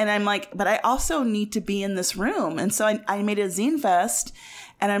that. And I'm like, but I also need to be in this room. And so I made a Zine Fest,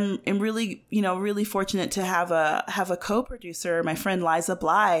 and I'm really, really fortunate to have a co-producer, my friend Liza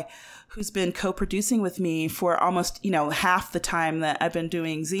Bly, who's been co-producing with me for almost, half the time that I've been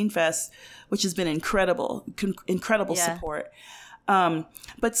doing Zine Fest, which has been incredible support.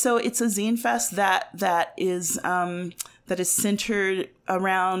 But so it's a Zine Fest that is centered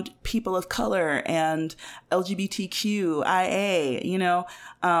around people of color and LGBTQIA,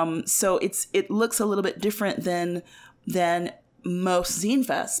 so it looks a little bit different than most Zine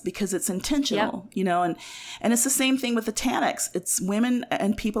Fests because it's intentional, and it's the same thing with the Tanix. It's women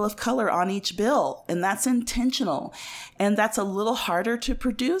and people of color on each bill, and that's intentional. And that's a little harder to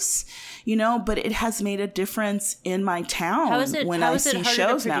produce, but it has made a difference in my town when I see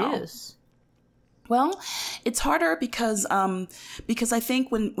shows now. Well, it's harder because I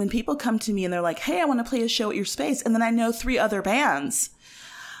think when people come to me and they're like, hey, I want to play a show at your space, and then I know 3 other bands,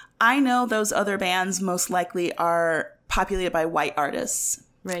 I know those other bands most likely are populated by white artists.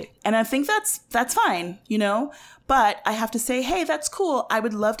 Right. And I think that's fine, but I have to say, hey, that's cool. I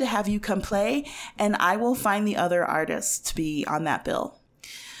would love to have you come play, and I will find the other artists to be on that bill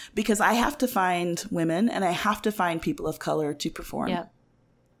because I have to find women and I have to find people of color to perform. Yeah.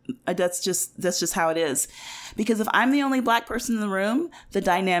 That's just how it is. Because if I'm the only Black person in the room, the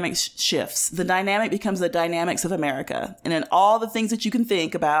dynamic shifts. The dynamic becomes the dynamics of America. And then all the things that you can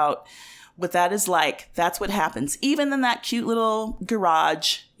think about what that is like. That's what happens. Even in that cute little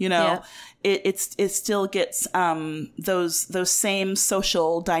garage, you know, it still gets those same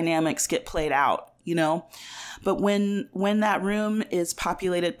social dynamics get played out, you know. But when that room is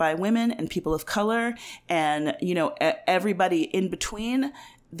populated by women and people of color and, you know, everybody in between,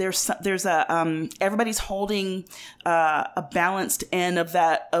 there's a everybody's holding a balanced end of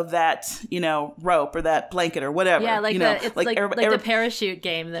that you know, rope or that blanket or whatever. Yeah, like, you know? it's like the parachute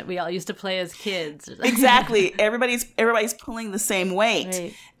game that we all used to play as kids. Exactly. Everybody's pulling the same weight,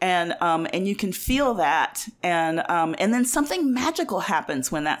 right. And you can feel that, and then something magical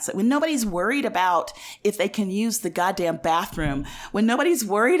happens when nobody's worried about if they can use the goddamn bathroom, when nobody's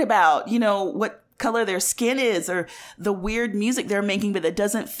worried about, you know, what color their skin is or the weird music they're making but that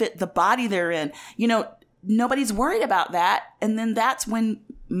doesn't fit the body they're in. You know, nobody's worried about that, and then that's when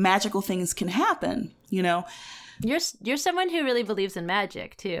magical things can happen, you know. You're someone who really believes in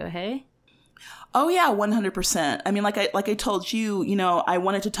magic too, hey? Oh yeah, 100%. I mean, like I told you, you know, I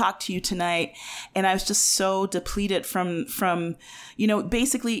wanted to talk to you tonight, and I was just so depleted from you know,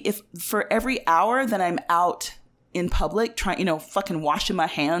 basically if for every hour that I'm out in public trying, you know, fucking washing my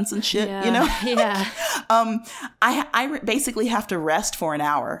hands and shit, you know? Yeah. I basically have to rest for an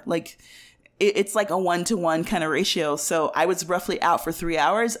hour. Like it's like a 1-to-1 kind of ratio. So I was roughly out for 3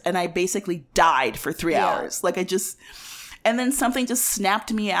 hours and I basically died for 3 hours. Like and then something just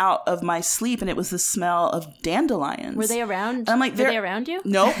snapped me out of my sleep, and it was the smell of dandelions. Were they around? And I'm like, were they around you?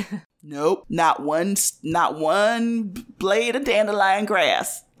 Nope. Nope. Not one blade of dandelion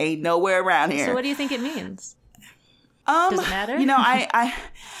grass. Ain't nowhere around here. So what do you think it means? Does it matter? You know, I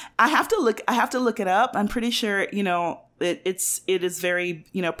have to look it up. I'm pretty sure, you know, it is very,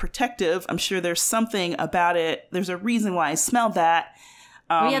 you know, protective. I'm sure there's something about it. There's a reason why I smelled that.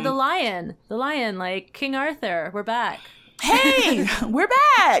 Yeah, the lion, like King Arthur. We're back. Hey, we're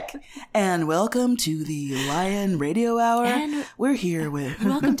back. And welcome to the Lion Radio Hour. And we're here with...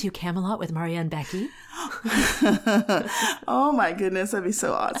 Welcome to Camelot with Marya and Becky. Oh my goodness, that'd be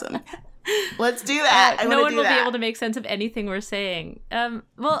so awesome. Let's do that. No one will be able to make sense of anything we're saying.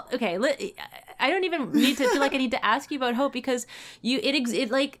 Well, okay. I don't even need to feel like I need to ask you about hope, because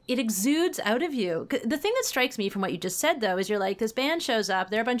it exudes out of you. The thing that strikes me from what you just said, though, is you're like, this band shows up,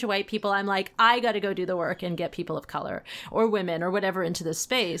 they're a bunch of white people. I'm like, I got to go do the work and get people of color or women or whatever into this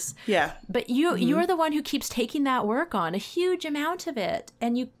space. Yeah. But you're the one who keeps taking that work on, a huge amount of it,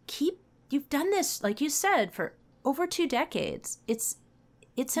 and you've done this, like you said, for over 2 decades. It's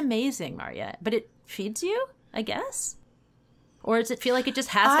amazing, Marya, but it feeds you, I guess? Or does it feel like it just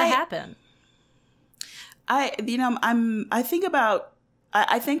has to happen? I think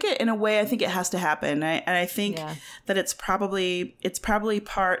it in a way, I think it has to happen. I think that it's probably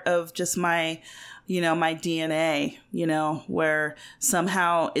part of just my, you know, my DNA, you know, where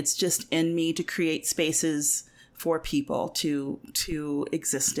somehow it's just in me to create spaces for people to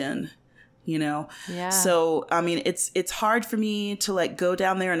exist in. You know? Yeah. So, I mean, it's hard for me to like go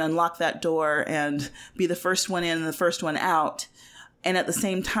down there and unlock that door and be the first one in and the first one out. And at the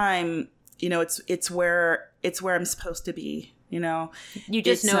same time, you know, it's where I'm supposed to be, you know? You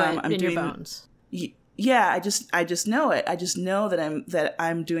just know it in your bones. Yeah, I just know it. I just know that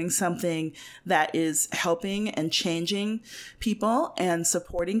I'm doing something that is helping and changing people and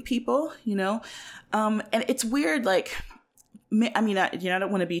supporting people, you know? And it's weird, like, I mean, I don't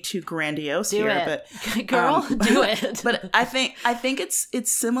want to be too grandiose but girl, do it. But I think it's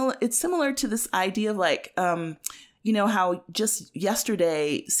similar. It's similar to this idea of like, you know, how just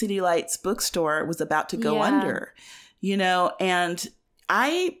yesterday City Lights Bookstore was about to go under, you know, and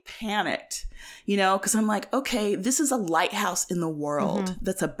I panicked, you know, because I'm like, okay, this is a lighthouse in the world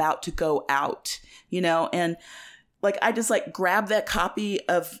that's about to go out, you know, and like I just like grabbed that copy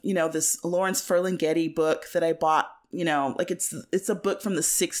of, you know, this Lawrence Ferlinghetti book that I bought. You know, like it's a book from the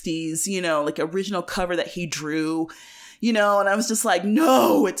 60s, you know, like original cover that he drew, you know, and I was just like,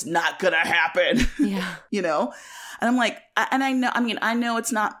 no, it's not gonna happen. Yeah. You know? And I'm like, I know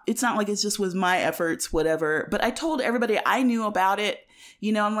it's not like it just was my efforts, whatever, but I told everybody I knew about it,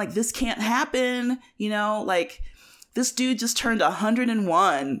 you know, I'm like, this can't happen, you know, like this dude just turned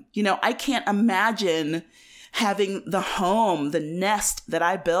 101, you know, I can't imagine having the home, the nest that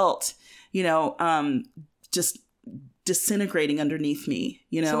I built, you know, just disintegrating underneath me,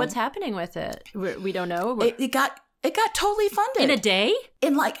 you know. So what's happening with it? We don't know. It got totally funded in a day.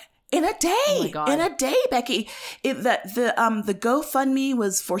 In a day. Oh my God. In a day, Becky. The GoFundMe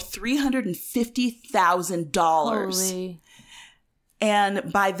was for $350,000. Holy.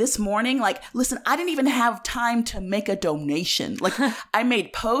 And by this morning, like, listen, I didn't even have time to make a donation. Like, I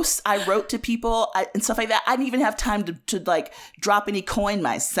made posts, I wrote to people and stuff like that. I didn't even have time to like drop any coin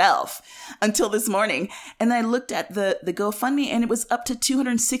myself until this morning. And I looked at the GoFundMe and it was up to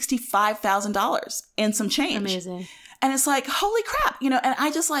 $265,000 and some change. Amazing. And it's like, holy crap, and I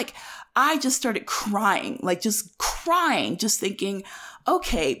just started crying, just thinking,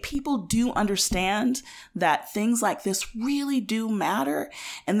 okay, people do understand that things like this really do matter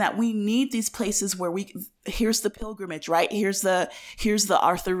and that we need these places where here's the pilgrimage, right? Here's the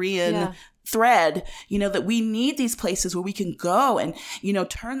Arthurian thread, that we need these places where we can go and,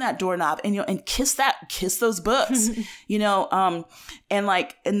 turn that doorknob and kiss those books,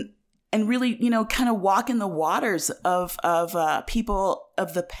 and really, kind of walk in the waters of people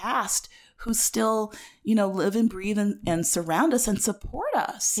of the past who still, live and breathe and surround us and support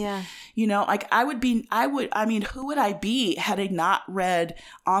us. Yeah. Who would I be had I not read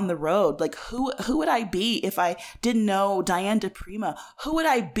On the Road? Like, who would I be if I didn't know Diane DePrima? Who would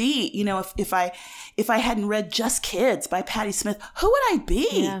I be, if I hadn't read Just Kids by Patti Smith? Who would I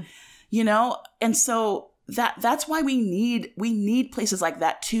be? Yeah. And so that's why we need places like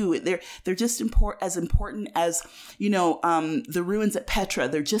that too. They're just as important as the ruins at Petra.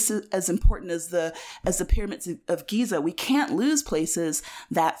 They're just as important as the pyramids of Giza. We can't lose places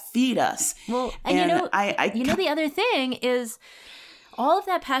that feed us. Well, and the other thing is, all of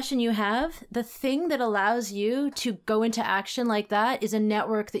that passion you have, the thing that allows you to go into action like that is a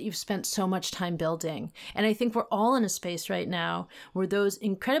network that you've spent so much time building. And I think we're all in a space right now where those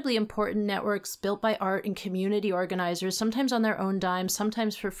incredibly important networks built by art and community organizers, sometimes on their own dime,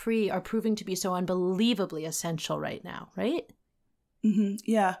 sometimes for free, are proving to be so unbelievably essential right now, right? Mm-hmm.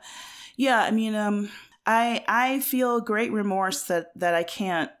 Yeah. Yeah. I mean, I feel great remorse that I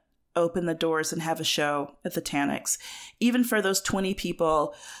can't open the doors and have a show at the Tanix, even for those 20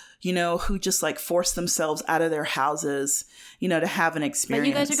 people, who just like force themselves out of their houses, to have an experience. But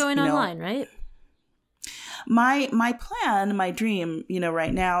you guys are going online, right? My plan, my dream,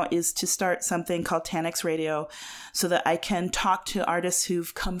 right now is to start something called Tanix Radio so that I can talk to artists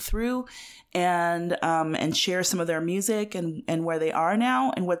who've come through and share some of their music and where they are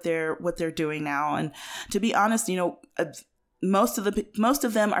now and what they're doing now. And to be honest, most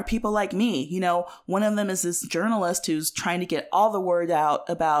of them are people like me. One of them is this journalist who's trying to get all the word out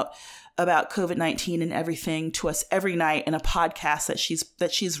about COVID-19 and everything to us every night in a podcast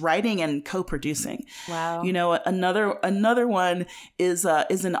that she's writing and co-producing. Wow. Another one is an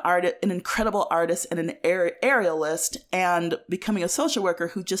incredible artist and an aerialist and becoming a social worker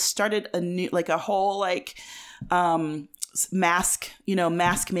who just started a whole mask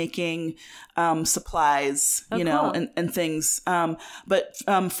making supplies, cool. and things. But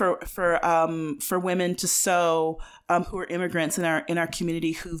for women to sew, who are immigrants in our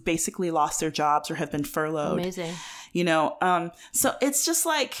community who've basically lost their jobs or have been furloughed. Amazing. So it's just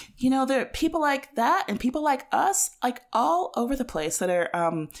like, there are people like that and people like us, like all over the place that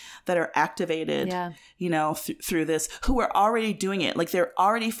are activated, through this, who are already doing it. Like, they're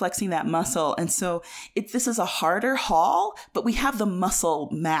already flexing that muscle. And so this is a harder haul, but we have the muscle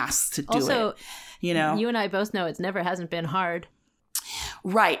mass to do it. You and I both know it hasn't been hard.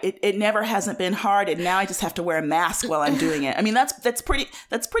 Right. It never hasn't been hard. And now I just have to wear a mask while I'm doing it. I mean, that's pretty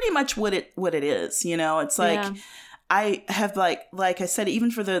much what it is. It's like, I have like I said, even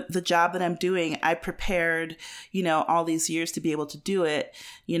for the job that I'm doing, I prepared, all these years to be able to do it,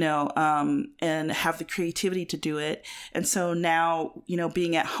 and have the creativity to do it. And so now,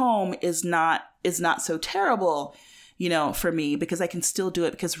 being at home is not so terrible, for me, because I can still do it,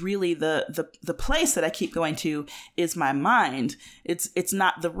 because really the place that I keep going to is my mind. It's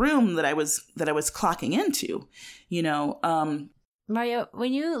not the room that I was clocking into, Marya,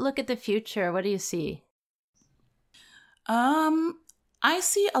 when you look at the future, what do you see? I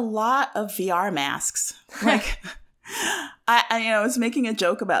see a lot of VR masks. Like, I was making a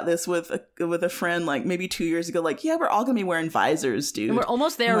joke about this with a friend, like maybe 2 years ago. Like, yeah, we're all gonna be wearing visors, dude. And we're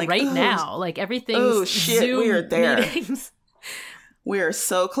almost there now. Like, everything's Zoom we are there. Meetings. We are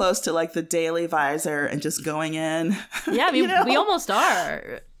so close to like the daily visor and just going in. Yeah, I mean, we almost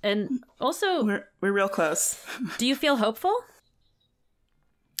are. And also, we're real close. Do you feel hopeful?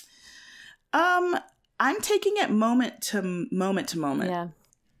 I'm taking it moment to moment. Yeah.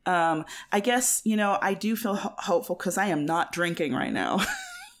 I guess, I do feel hopeful because I am not drinking right now.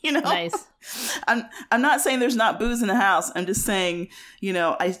 Nice. I'm not saying there's not booze in the house. I'm just saying,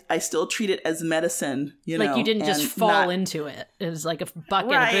 I still treat it as medicine, Like, you didn't just fall into it. It was like a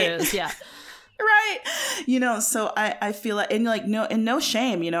bucket of booze. Yeah. Right. So I feel like, and like, no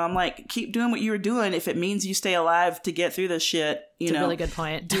shame, I'm like, keep doing what you were doing. If it means you stay alive to get through this shit, It's a really good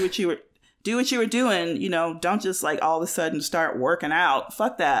point. do what you were doing, don't just like all of a sudden start working out.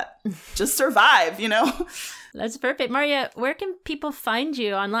 Fuck that. Just survive, That's perfect. Marya, where can people find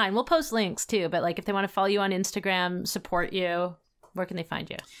you online? We'll post links too, but like if they want to follow you on Instagram, support you, where can they find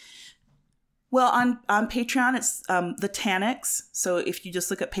you? Well, on Patreon, it's the Tanics. So if you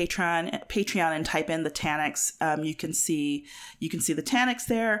just look at Patreon and type in the Tanics, you can see the Tanics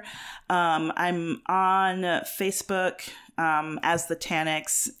there. I'm on Facebook as the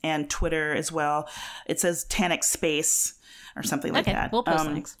Tanics and Twitter as well. It says Tanic Space or something like that. We'll post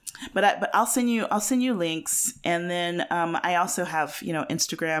links. But I'll send you links, and then I also have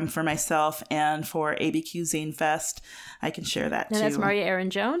Instagram for myself and for ABQ Zine Fest. I can share that too. And that's Marya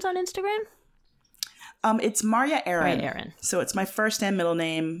Errin Jones on Instagram. It's Marya Errin. Marya Errin. So it's my first and middle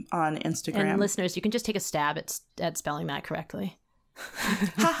name on Instagram. And listeners, you can just take a stab at spelling that correctly.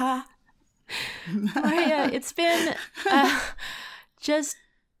 Haha. Marya, it's been just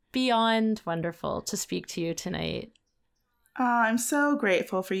beyond wonderful to speak to you tonight. Oh, I'm so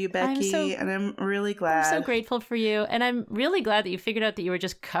grateful for you, Becky, and I'm really glad. I'm so grateful for you, and I'm really glad that you figured out that you were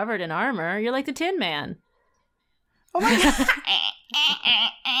just covered in armor. You're like the Tin Man. Oh my God.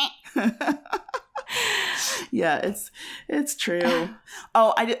 Yeah, it's true.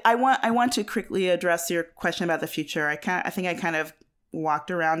 Oh, I want to quickly address your question about the future. I think I kind of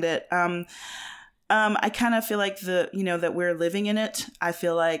walked around it. I kind of feel like that we're living in it. I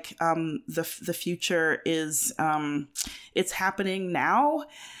feel like the future is it's happening now,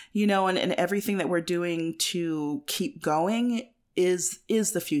 and everything that we're doing to keep going is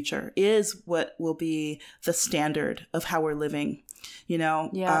the future, is what will be the standard of how we're living.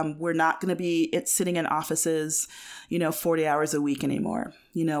 We're not going to be sitting in offices, 40 hours a week anymore.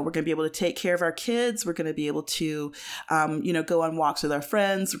 We're going to be able to take care of our kids. We're going to be able to, go on walks with our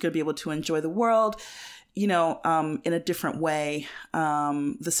friends. We're going to be able to enjoy the world, in a different way.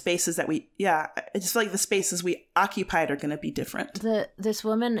 The spaces that I just feel like the spaces we occupied are going to be different. This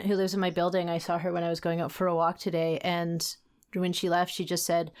woman who lives in my building, I saw her when I was going out for a walk today. And when she left, she just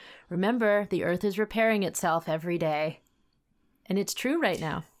said, remember, the earth is repairing itself every day. And it's true right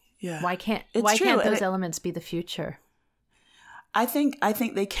now. Yeah. Why can't those elements be the future? I think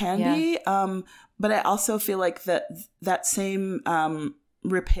they can be. But I also feel like that same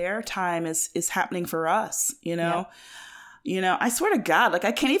repair time is happening for us, Yeah. I swear to God, like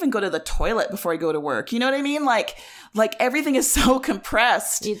I can't even go to the toilet before I go to work. You know what I mean? Like everything is so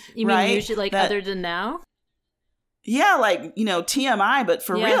compressed. You mean usually other than now? Yeah, TMI, but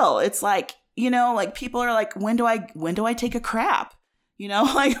for real, it's like, people are like, when do I take a crap?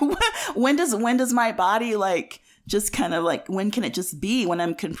 Like when does my body just kind of when can it just be when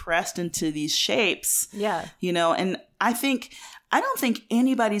I'm compressed into these shapes? Yeah. And I don't think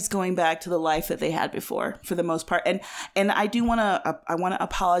anybody's going back to the life that they had before for the most part. And I do want to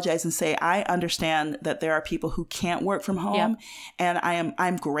apologize and say, I understand that there are people who can't work from home. And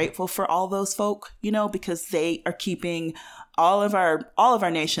I'm grateful for all those folk, because they are keeping all of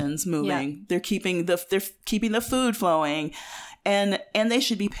our nations moving. Yeah. They're keeping the food flowing, and they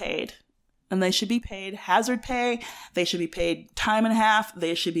should be paid. And they should be paid hazard pay. They should be paid time and a half.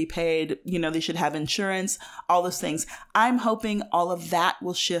 They should be paid, they should have insurance, all those things. I'm hoping all of that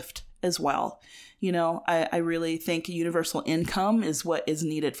will shift as well. I really think universal income is what is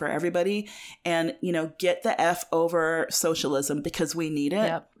needed for everybody. And, get the F over socialism because we need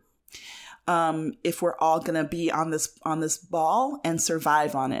it. Yep. If we're all going to be on this ball and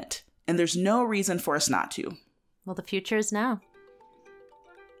survive on it. And there's no reason for us not to. Well, the future is now.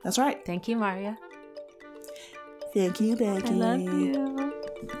 That's right. Thank you, Marya. Thank you, Becky. I love you.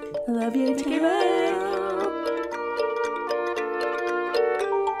 I love you too.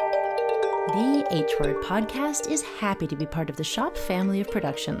 The H-Word podcast is happy to be part of the Shop family of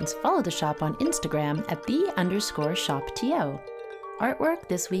productions. Follow the Shop on Instagram at @the_ShopTO. Artwork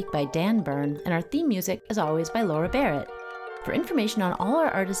this week by Dan Byrne, and our theme music, as always, by Laura Barrett. For information on all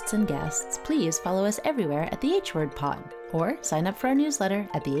our artists and guests, please follow us everywhere at the H-Word Pod, or sign up for our newsletter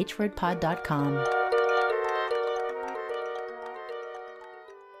at thehwordpod.com.